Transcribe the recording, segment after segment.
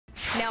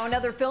Now,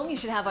 another film you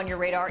should have on your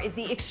radar is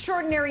the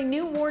extraordinary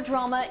new war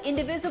drama,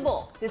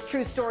 Indivisible. This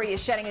true story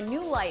is shedding a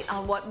new light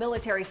on what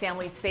military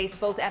families face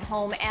both at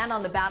home and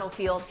on the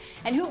battlefield.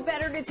 And who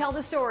better to tell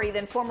the story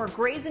than former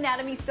Grey's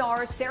Anatomy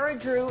stars Sarah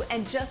Drew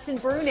and Justin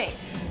Bruening?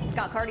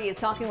 Scott Carty is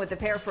talking with the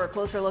pair for a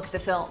closer look at the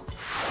film.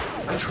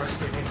 I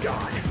trusted in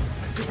God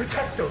to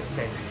protect those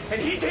men, and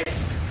He did.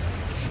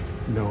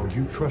 No,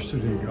 you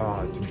trusted in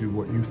God to do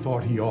what you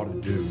thought He ought to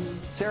do.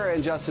 Sarah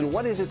and Justin,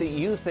 what is it that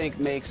you think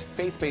makes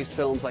faith-based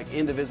films like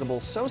Indivisible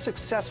so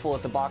successful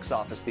at the box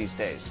office these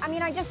days? I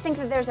mean, I just think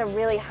that there's a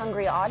really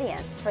hungry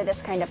audience for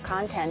this kind of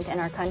content in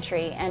our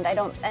country, and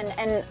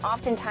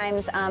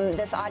oftentimes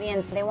this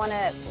audience, they want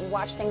to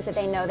watch things that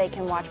they know they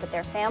can watch with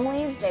their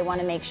families. They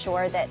want to make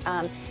sure that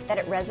that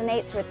it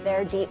resonates with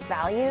their deep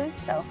values.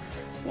 So,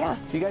 yeah.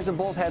 You guys have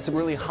both had some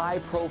really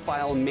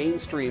high-profile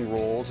mainstream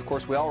roles. Of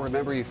course, we all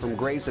remember you from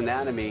Grey's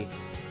Anatomy.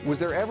 Was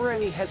there ever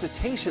any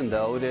hesitation,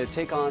 though, to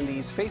take on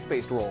these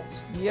faith-based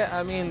roles? Yeah,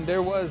 I mean,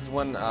 there was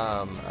when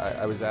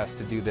I was asked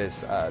to do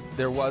this.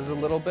 There was a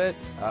little bit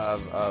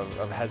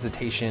of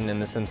hesitation in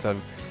the sense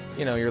of,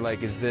 you know, you're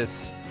like, is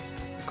this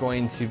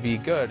going to be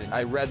good?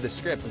 I read the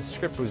script, and the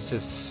script was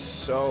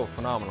just so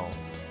phenomenal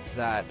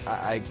that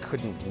I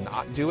couldn't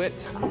not do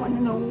it. I want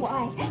to know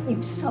why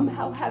you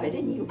somehow have it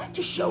in you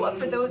to show up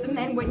for those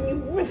men when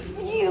you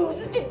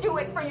refuse to do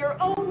it for your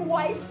own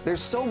wife.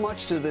 There's so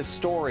much to this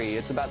story.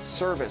 It's about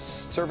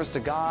service to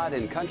God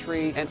and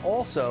country, and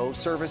also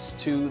service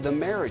to the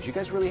marriage. You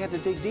guys really had to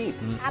dig deep.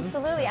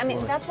 Absolutely. I mean,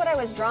 that's what I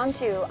was drawn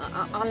to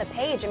on the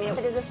page. I mean,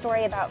 it is a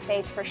story about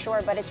faith for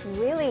sure, but it's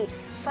really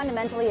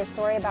fundamentally a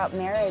story about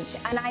marriage.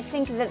 And I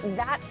think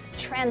that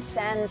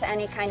transcends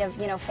any kind of,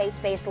 you know,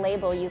 faith-based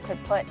label you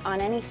could put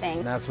on anything.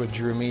 And that's what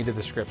drew me to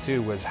the script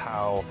too, was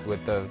how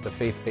with the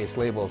faith-based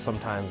label,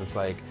 sometimes it's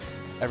like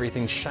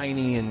everything's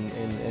shiny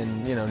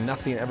and you know,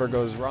 nothing ever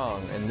goes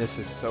wrong. And this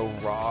is so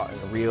raw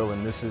and real,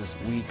 and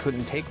we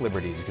couldn't take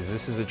liberties because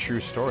this is a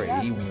true story.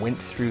 Yeah. He went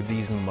through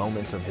these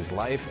moments of his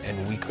life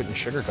and we couldn't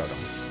sugarcoat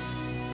them.